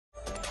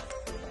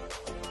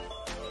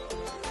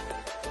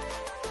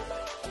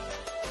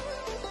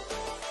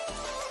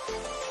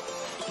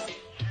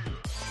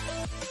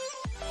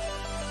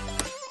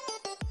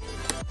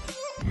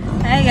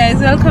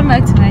welcome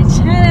back to my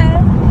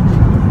channel.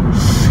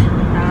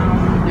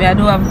 We are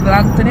doing a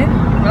vlog today.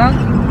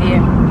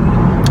 Yeah.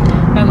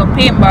 We're going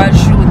paintball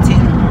shooting.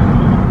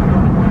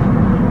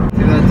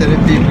 You know, tell the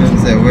people and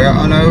say we're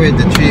on our way to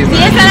 3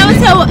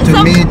 miles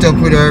to meet up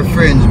with our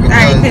friends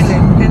because tell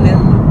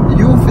them.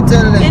 You for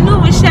tell them. You know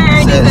we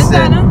share this.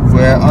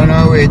 We're on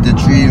our way to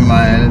 3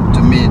 miles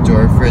to meet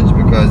our friends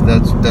because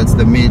that's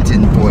the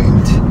meeting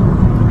point.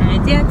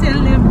 Alright, yeah,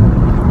 tell them.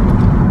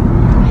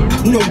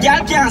 No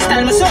girl can't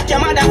stand me, suck your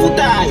mother foot.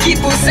 Keep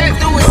yourself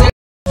to yourself.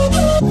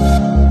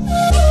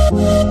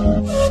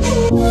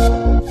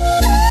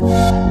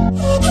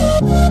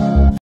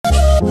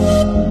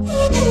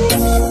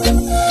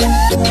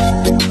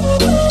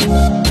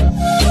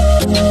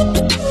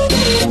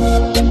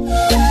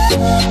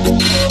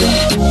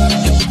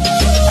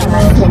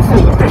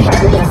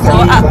 So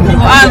we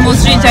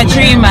almost reached a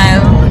 3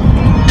 mile.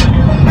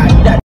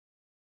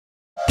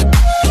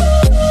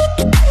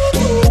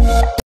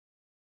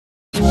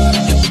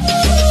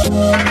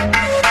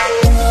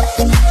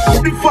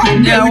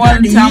 Yeah,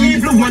 one time.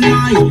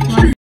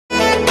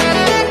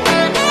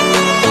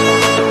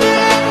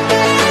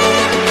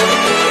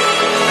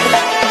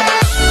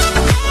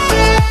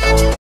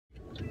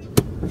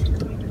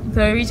 So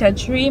we reach a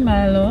 3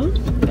 mile.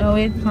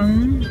 Wait for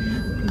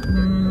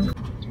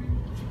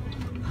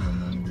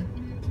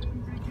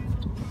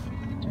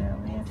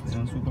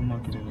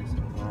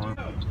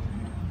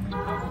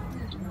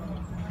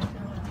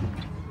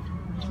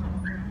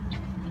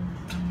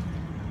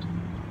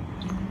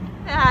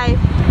Hi.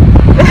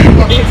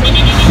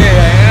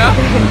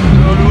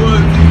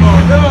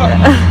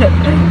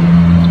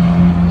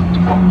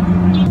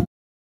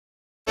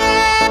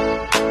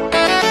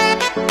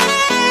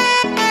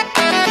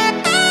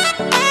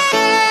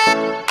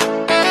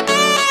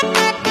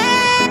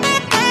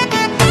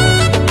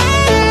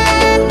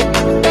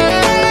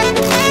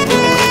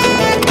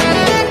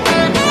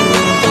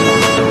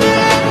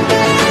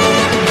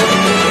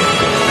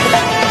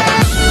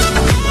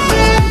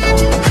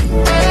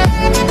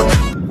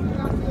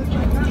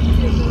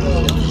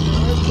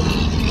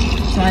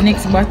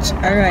 Next batch,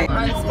 alright.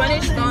 On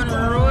Spanish Town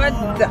Road.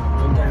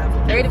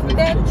 Ready for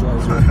that?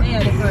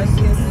 Yeah, the first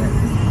station.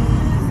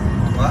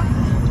 What?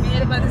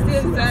 Yeah, the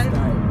same side.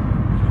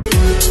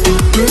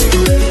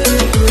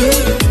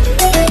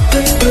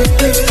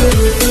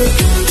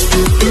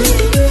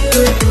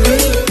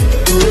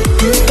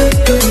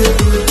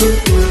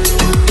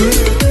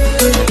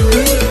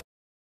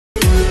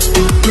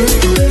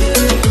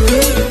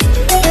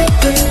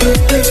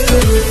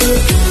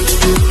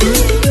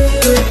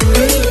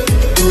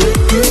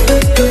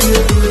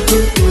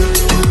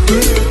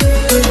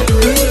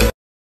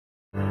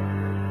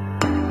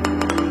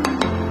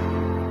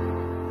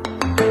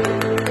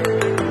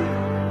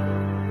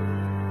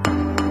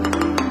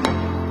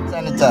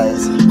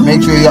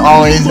 Make sure you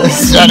always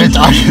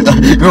sanitize.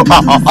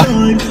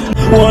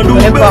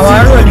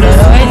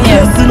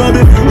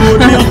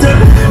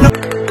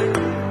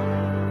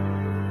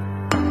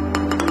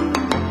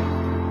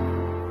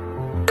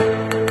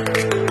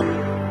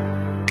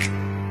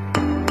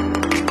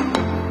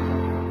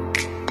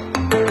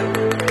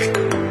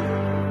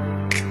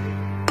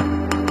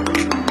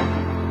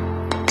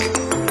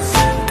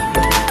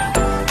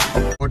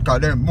 Because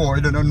them more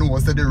than know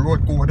what's the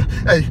road code.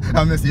 Hey,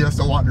 I'm gonna see us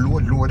so one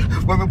load.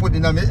 When we put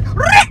in a me.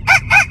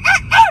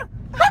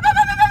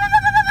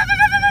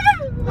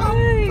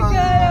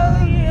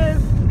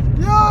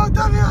 Yo,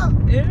 tell me.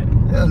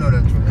 Yeah, no,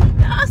 that's true.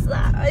 Yes,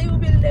 sir. You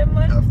build them,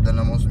 man. After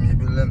I must me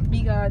build them.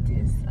 Big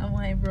artist. I'm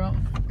my bro.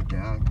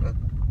 Yeah, but.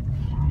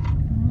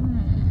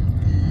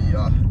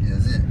 Yeah,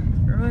 easy.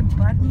 Road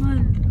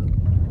Batman.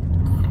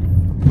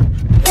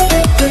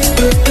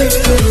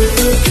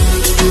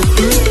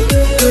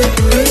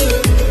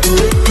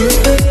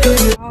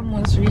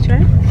 Almost reach,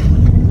 right?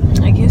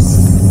 I guess.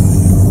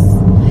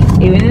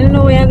 Even in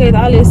the way I get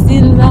all the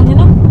steals down, you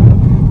know?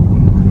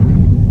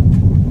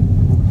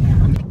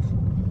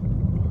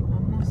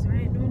 Almost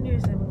right doing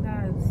this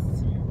because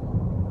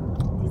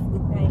this is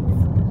like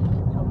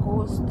a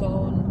ghost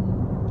town.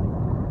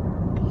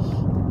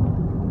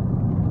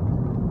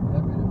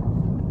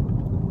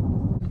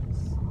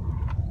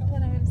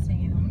 What I was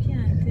saying, I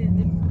can't tell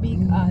the big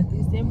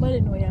artists. Everybody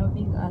know you have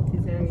big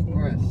artists already. Of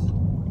course.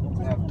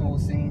 I have 2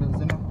 singles,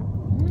 you know.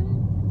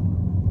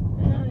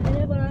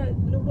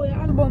 The boy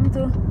album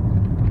too.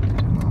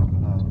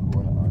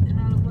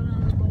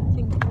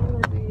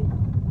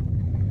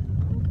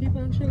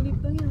 People actually live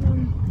down here.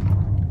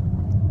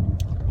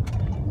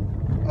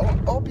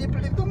 Oh, people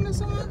live down there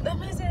somewhere? I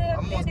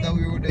must that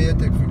we would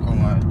take for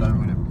come out. That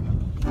would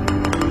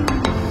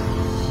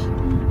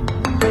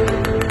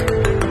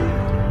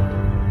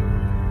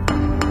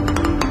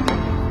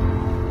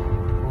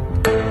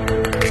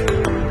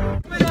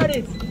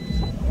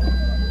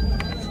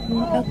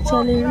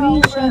actually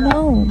reach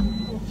now.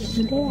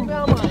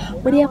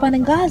 What do you have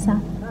in Gaza?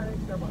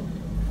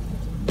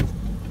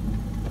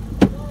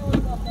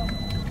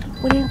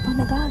 What do you have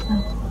in Gaza?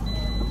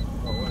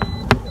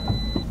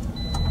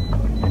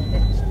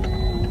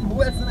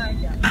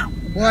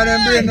 Boy,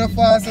 them brain no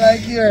fast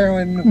like here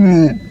when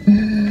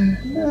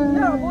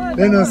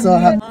they not so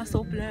happy.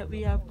 So like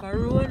we have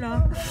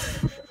Corona.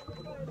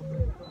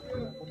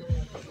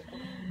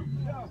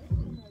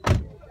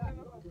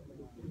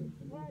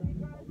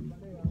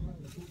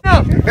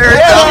 Man,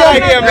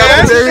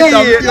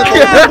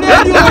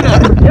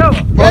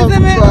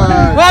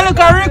 look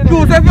at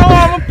recruit. If you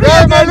want to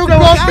play, man, look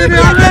up in here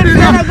already.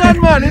 Man,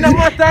 man, in a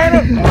more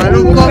time. Man,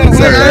 look up in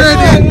here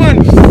already.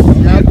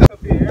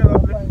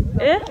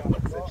 Eh?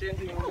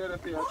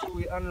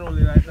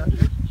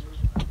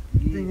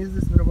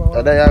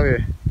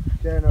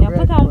 Yeah,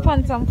 put on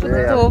pants and put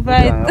it over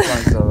it.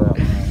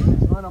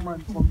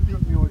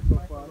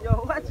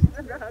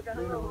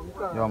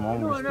 Yo,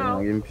 mom,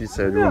 I'm give me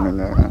pizza. I don't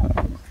know.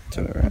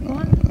 Tell her right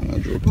now.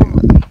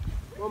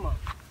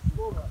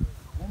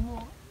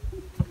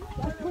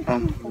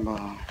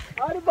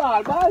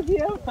 Ball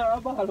here. I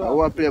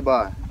want to play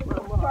ball.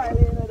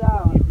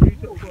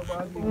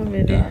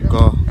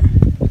 Go.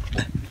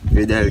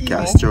 Fidel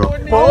Castro.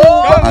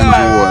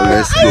 Andrew,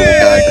 let's go,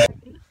 guys.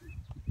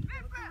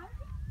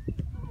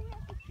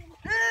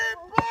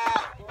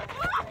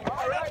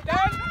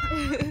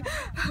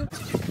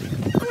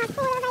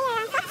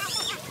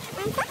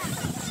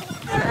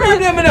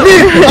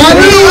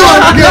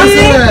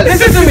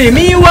 Listen to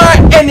me, you are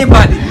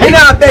anybody. Me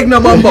not beg no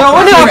bumbo. No,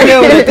 we not play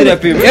with you to the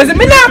people. Yes,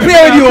 me not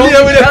play with you.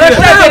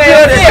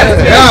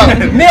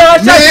 Me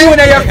not shot you in your face. Me not shot you in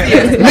your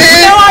face. Me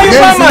don't want you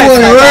for my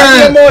side. Like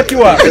your mouth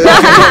you are.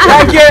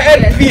 Like your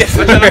head face.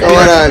 Come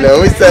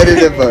on, we started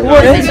the fun.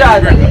 What's the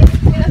shot?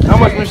 How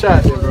much my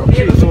shot?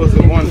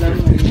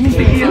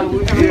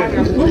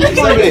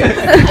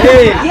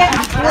 Hey,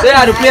 so you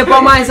have to play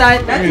for my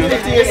side? Yeah, we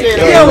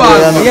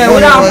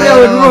don't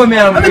play with Romy.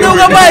 I'm going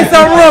to buy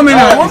some Romy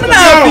now. What's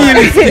not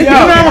feeling? You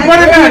never put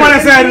it on my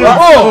side.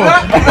 Oh,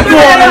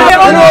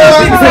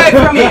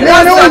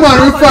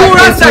 two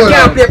Rasta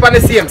can't play on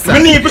the same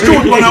side. Me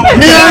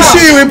and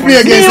she will play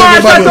against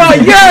everybody.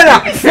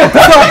 So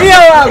here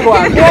I go.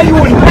 Yeah, you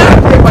will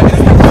not play on the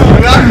same side.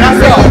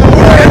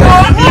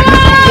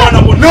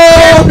 No,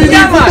 me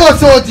need to go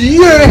so here.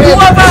 You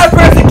have a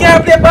person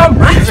can't play by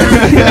match.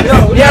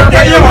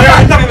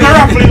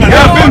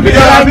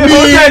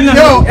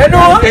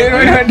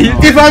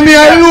 If I'm me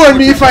alone,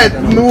 me fight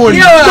no one.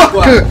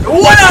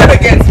 One out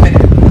against me.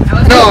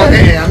 No,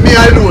 me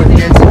alone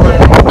against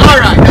one.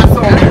 Alright, that's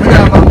all.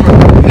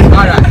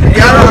 Alright.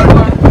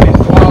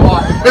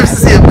 Let's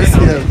see it, let's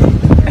see it.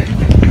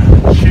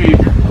 Sheep,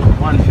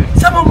 150.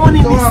 Some money.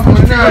 Hello.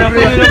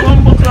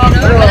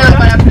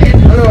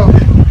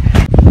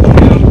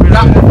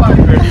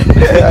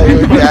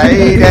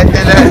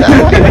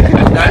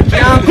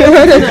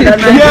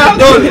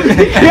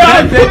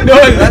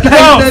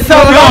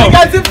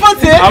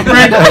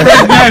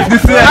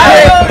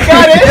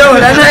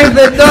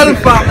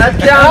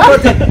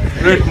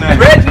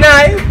 Red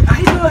knife.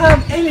 I don't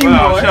have any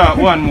more. Shot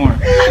one more.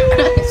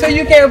 So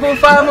you can't put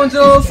 500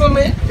 on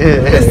something?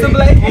 Mr.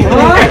 Blake?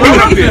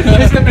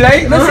 Mr.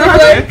 Blake? Mr.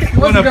 Blake?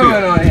 What's going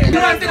on here? You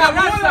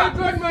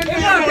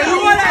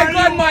want like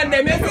gunman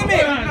them, you see me?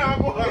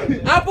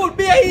 I put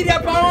beer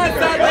idiot on one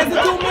side, there's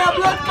two more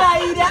blood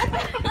clot idiot.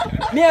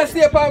 Me I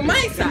stay upon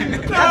my side.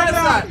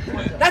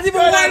 Understand? Not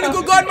even one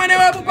little gunman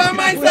ever put on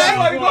my side.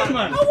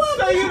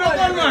 So you the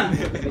gunman?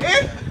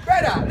 Eh?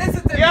 Brother,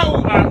 listen to me.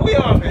 Yeah, we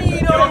are. Me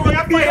don't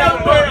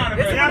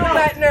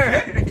like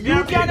nerve.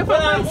 You can't put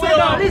on my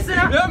side. Listen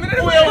up. We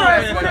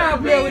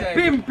not play with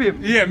Pim.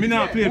 Yeah, me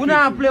not play. We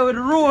not play with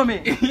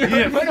Romy.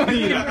 Yeah,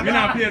 me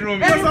not play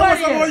Romy.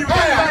 Everybody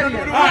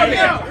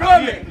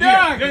Romy.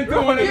 Yeah, then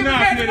two one is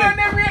not play them.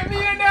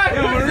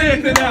 Yeah, we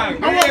rate the dog.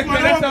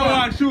 That's how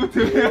I shoot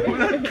him.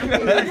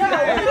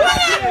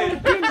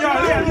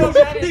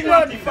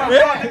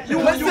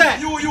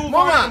 You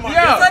mama.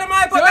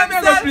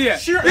 Yeah.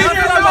 Sure.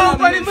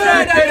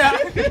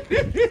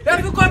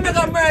 That's who come make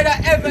a murder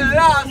every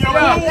last year.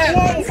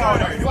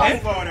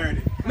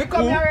 Me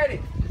come here already.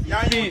 Me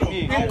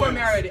come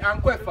here already.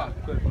 I'm Kwefa.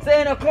 Say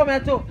you no come here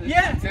too.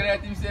 Yeah. Say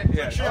that him say.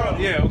 Yeah.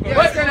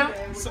 What's that?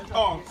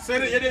 Oh, say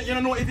that you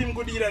don't know if him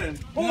good either then.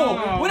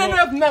 Oh, we don't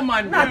know if no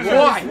man. Not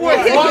why.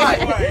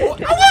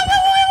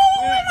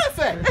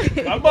 A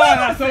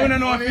ball, so we don't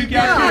know if he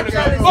can do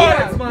it.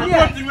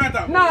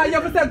 No, you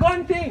have to say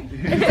gun thing.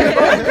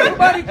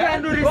 Everybody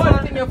can do this gun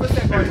thing, you have to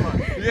say gun man.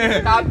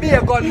 Yeah. I'll be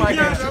a gun man. We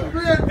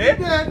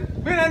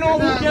don't know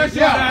who can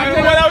shoot.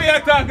 What we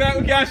are talking,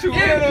 who can shoot.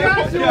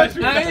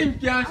 Him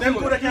can shoot. Them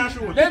two that can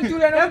shoot. Them two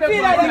that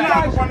feel like they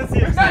can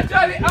shoot.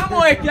 Naturally,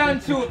 Amoy can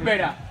shoot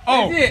better.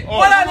 Oh.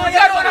 Well, I know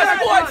you know the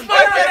sports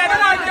man.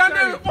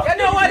 You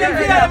know what they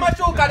feel like them a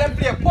shoot because they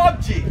play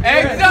PUBG.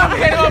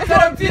 Exactly. So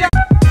them feel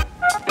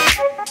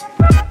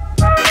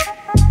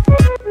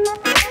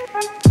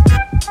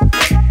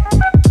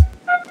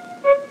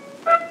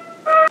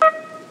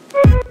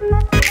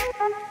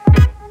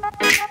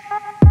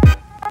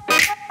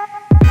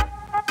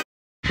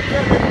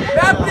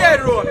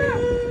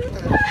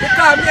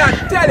because me I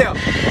tell you, the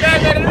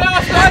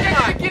last one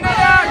I'm picking I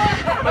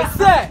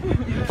say.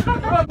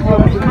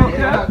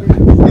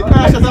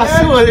 It's a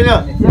soul, you know.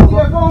 Go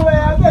away,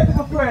 I'll get to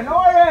my friend. How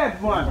are you,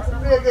 man?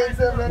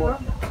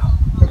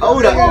 How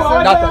would I get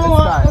that at the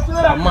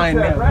start? Mine,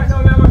 man.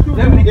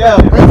 Yeah,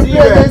 let's see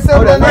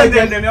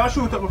here. Then I'll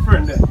shoot up my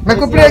friend then. I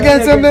could play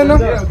against him then, no?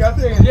 Yeah,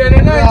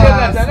 the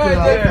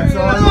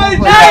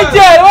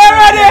Nigel, we're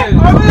ready!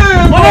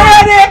 We're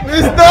ready!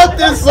 It's not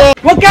this song.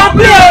 We can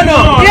play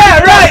now!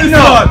 Yeah, right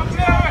now!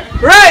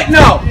 Right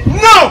now!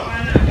 No!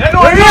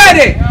 We're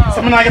ready!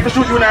 Someone I get to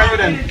shoot you now, you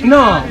then.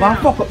 No, man,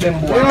 fuck up them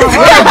boys.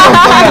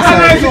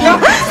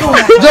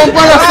 Jump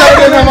on the side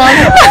of the man.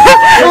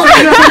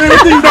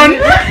 Everything done.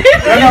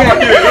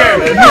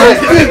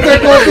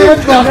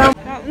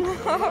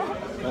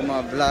 Mama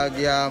vlog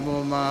ya,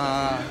 mama.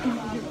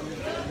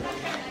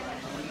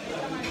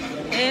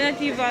 Ain't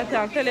not even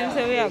talk. Tell him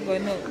say we are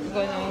going now.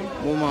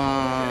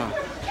 Mama,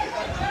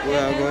 we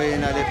are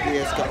going at the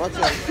place. Watch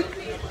out.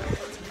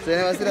 So you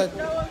never see that?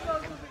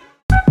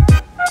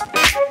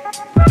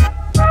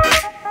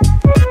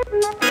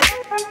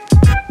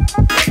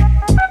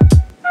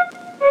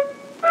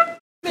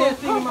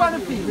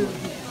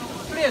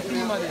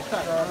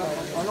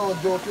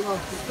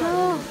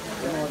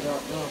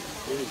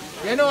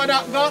 You know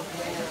that go?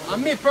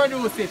 And me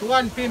produce it,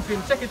 one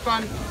pimping, check it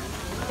on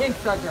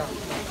Instagram.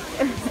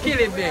 Kill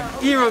it then.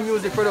 Hero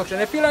Music Production.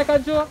 You feel like a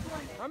joke?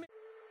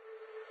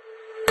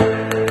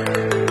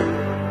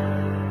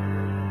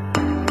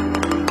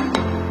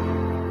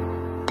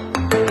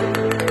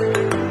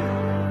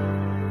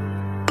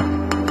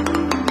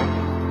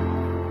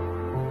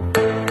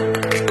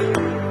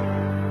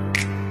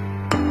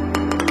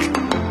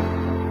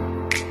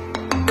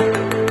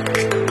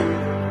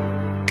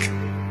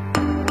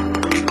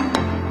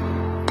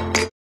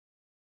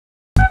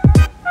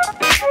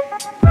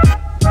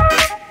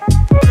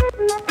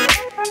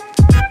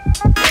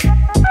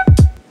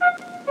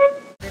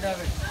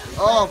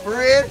 Oh, for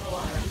real?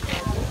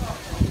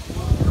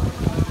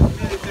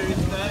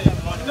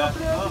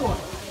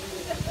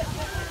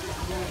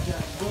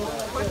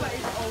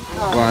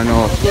 One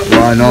up. You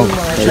know,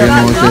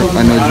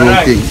 I know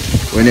joking.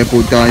 When you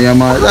put on your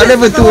mask. I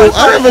never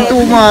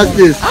two masks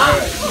this.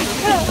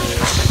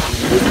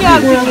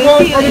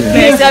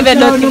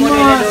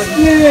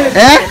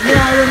 Eh?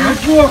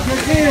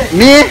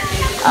 Me?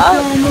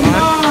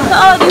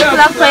 Oh, this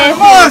black face.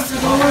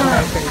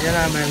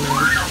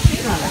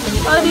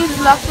 Oh, this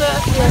black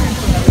face.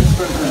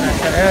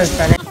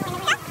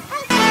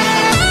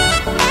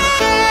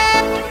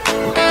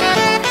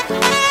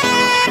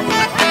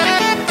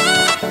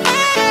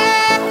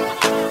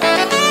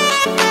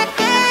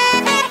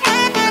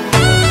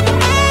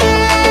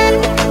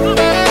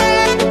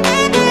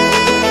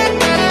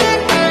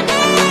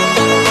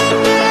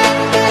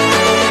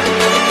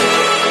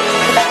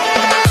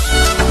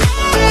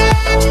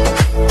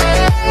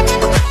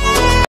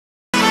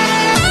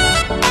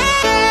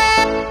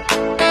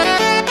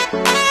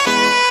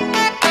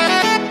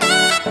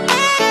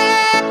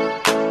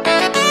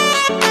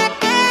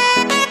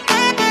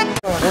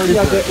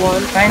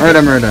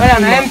 Murder.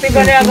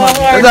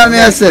 What's that me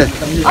I say?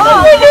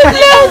 Oh,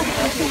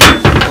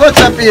 What's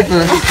up, people?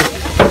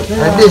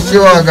 And this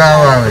you all go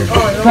away.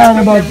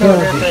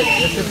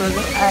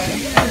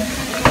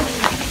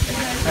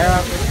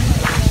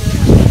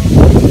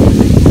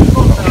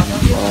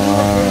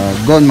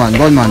 Gunman.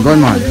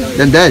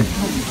 They're dead.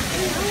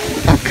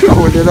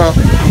 Close it up.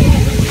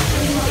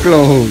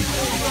 Close.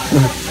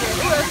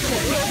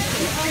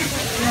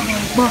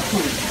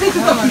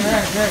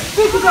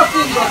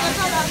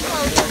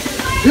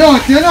 Yo,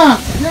 tira.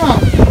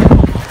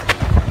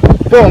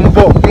 Boom.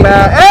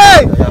 Hey!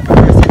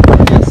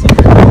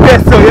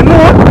 Yes, so you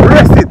know,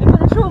 rest it.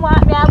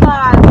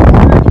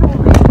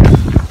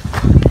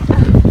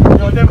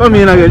 Come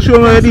in again, show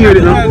me how you deal with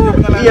it now.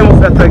 Aim up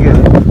that again.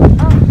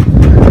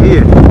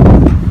 Here.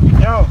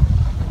 Yo,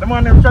 the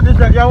man them chat is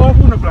like, you want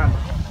food plan.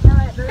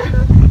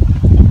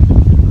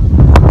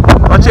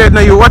 Watch your head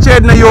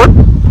now, you.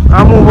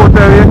 I move out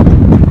there.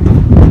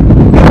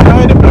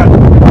 Now the plan.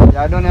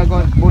 Yeah, I don't have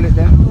gun bullet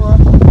them.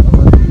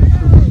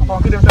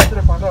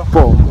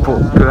 Boom,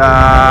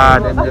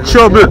 glad.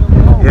 Trouble.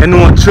 You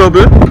know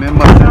trouble.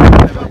 Remember.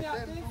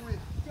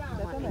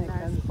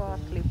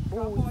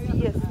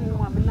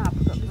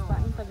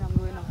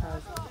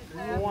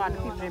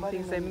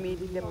 Things I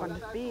made it up on the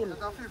field.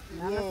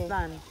 You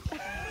understand?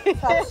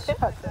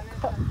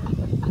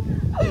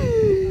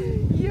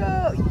 Yo,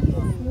 yes,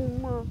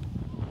 mama.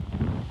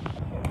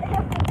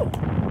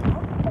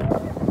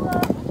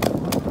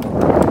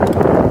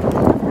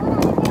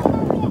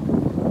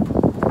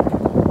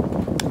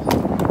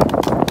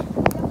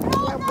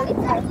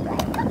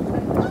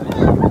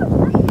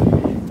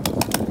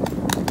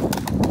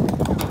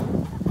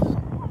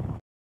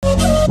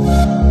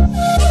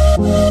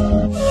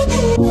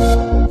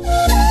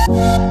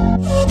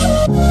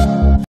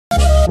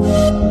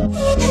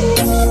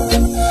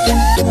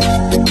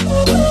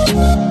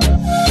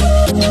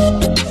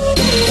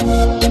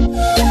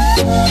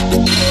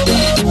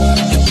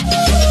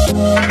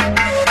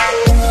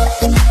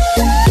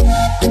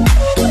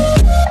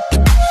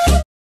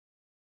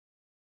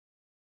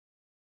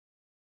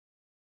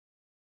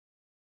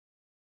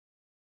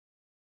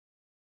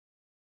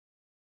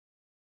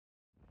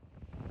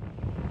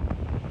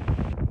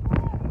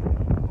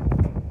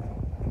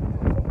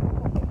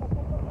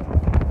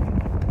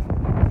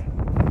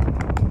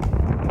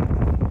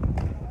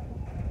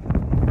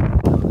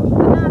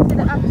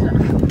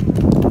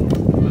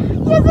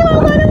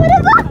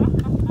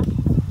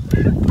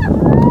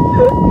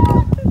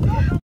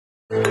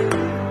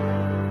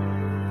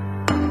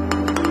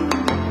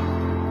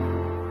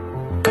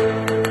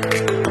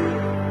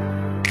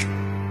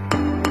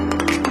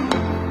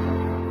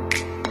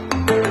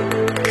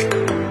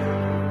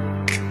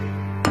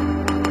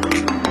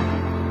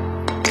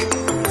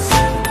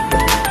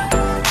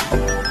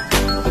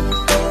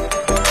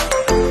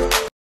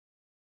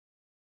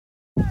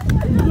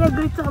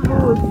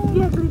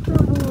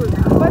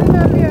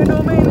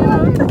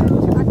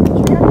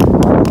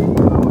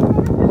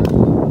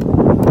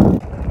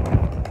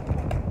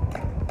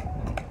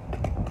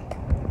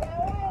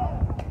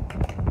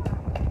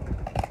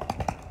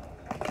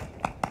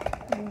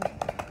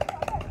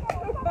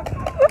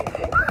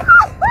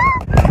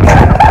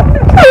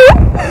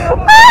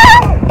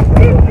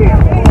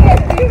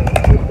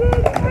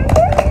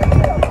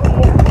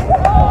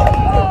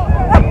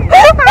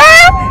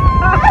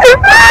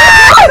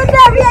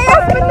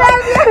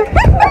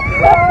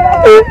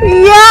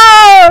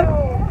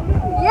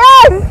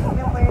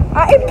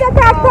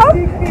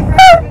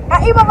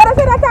 Ima, what is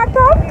it that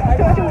top?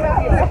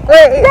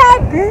 Wait.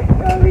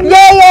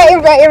 Yeah,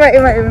 Ima. Ima,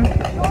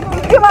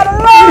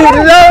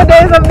 low.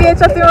 There's a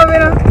beach at Ima.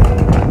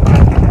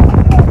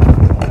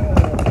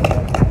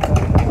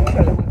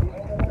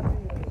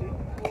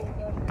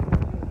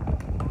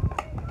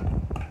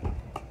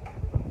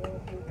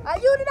 Are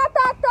you in that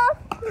top?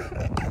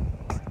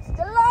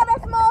 The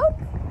loudest mouth.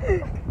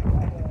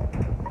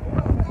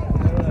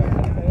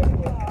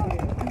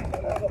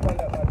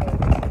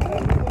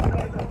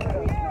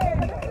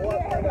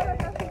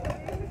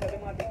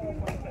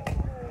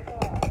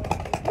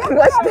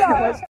 Watch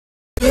that.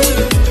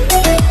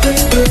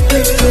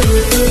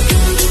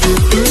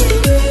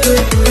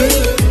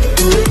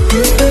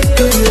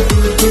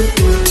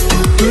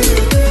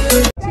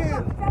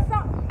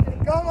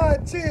 Come on,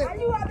 chill.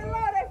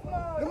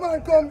 The man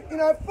come in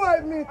at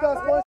 5 meters.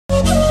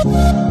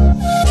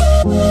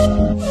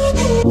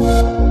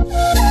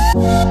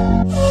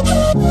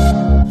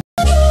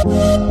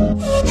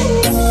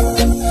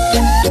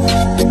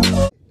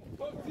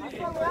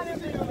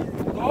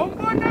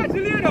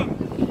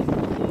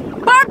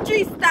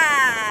 Bungee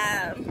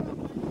style.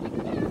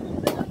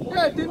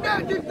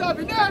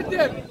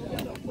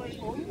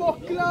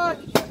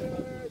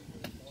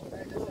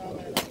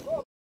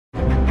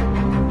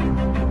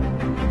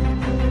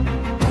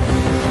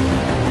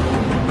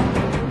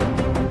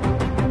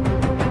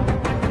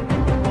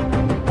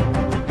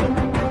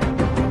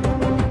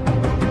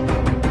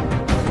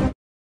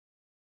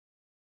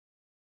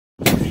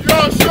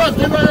 Shot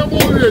in your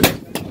bullet.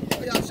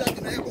 Yeah, shot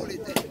in your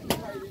bullet.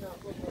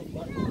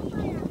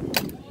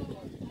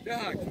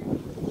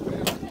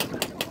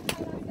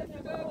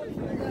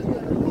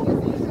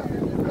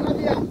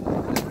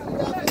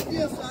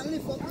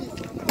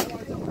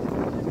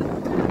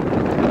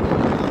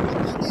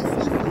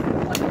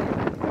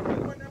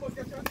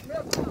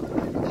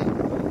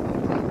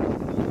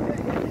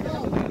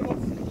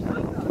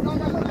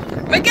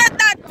 We get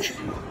that.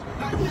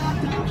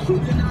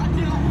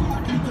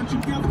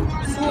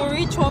 So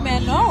reach home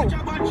and now.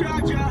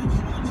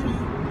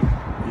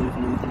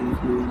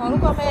 Oh,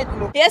 look at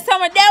me. Yes,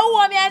 someone there who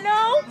want me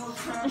now.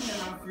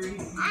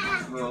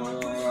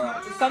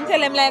 Come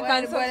tell him like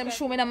and so them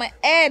show me in my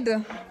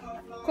head.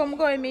 Come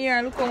go in me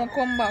here. Look how I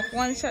come back.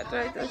 One shot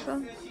right there.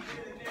 So.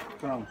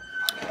 Come.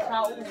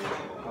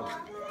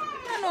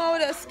 I know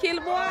the skill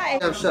boy.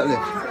 Have shot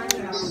left.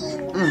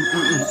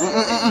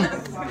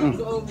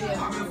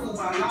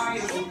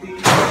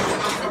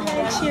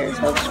 Cheers,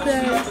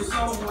 subscribe.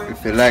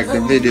 If you like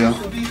the video,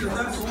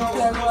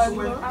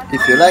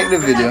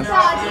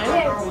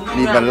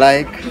 leave a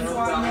like,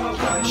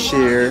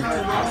 share,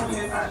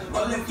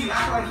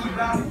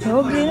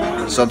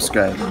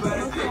 subscribe.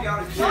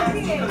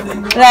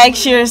 Like,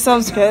 share,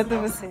 subscribe.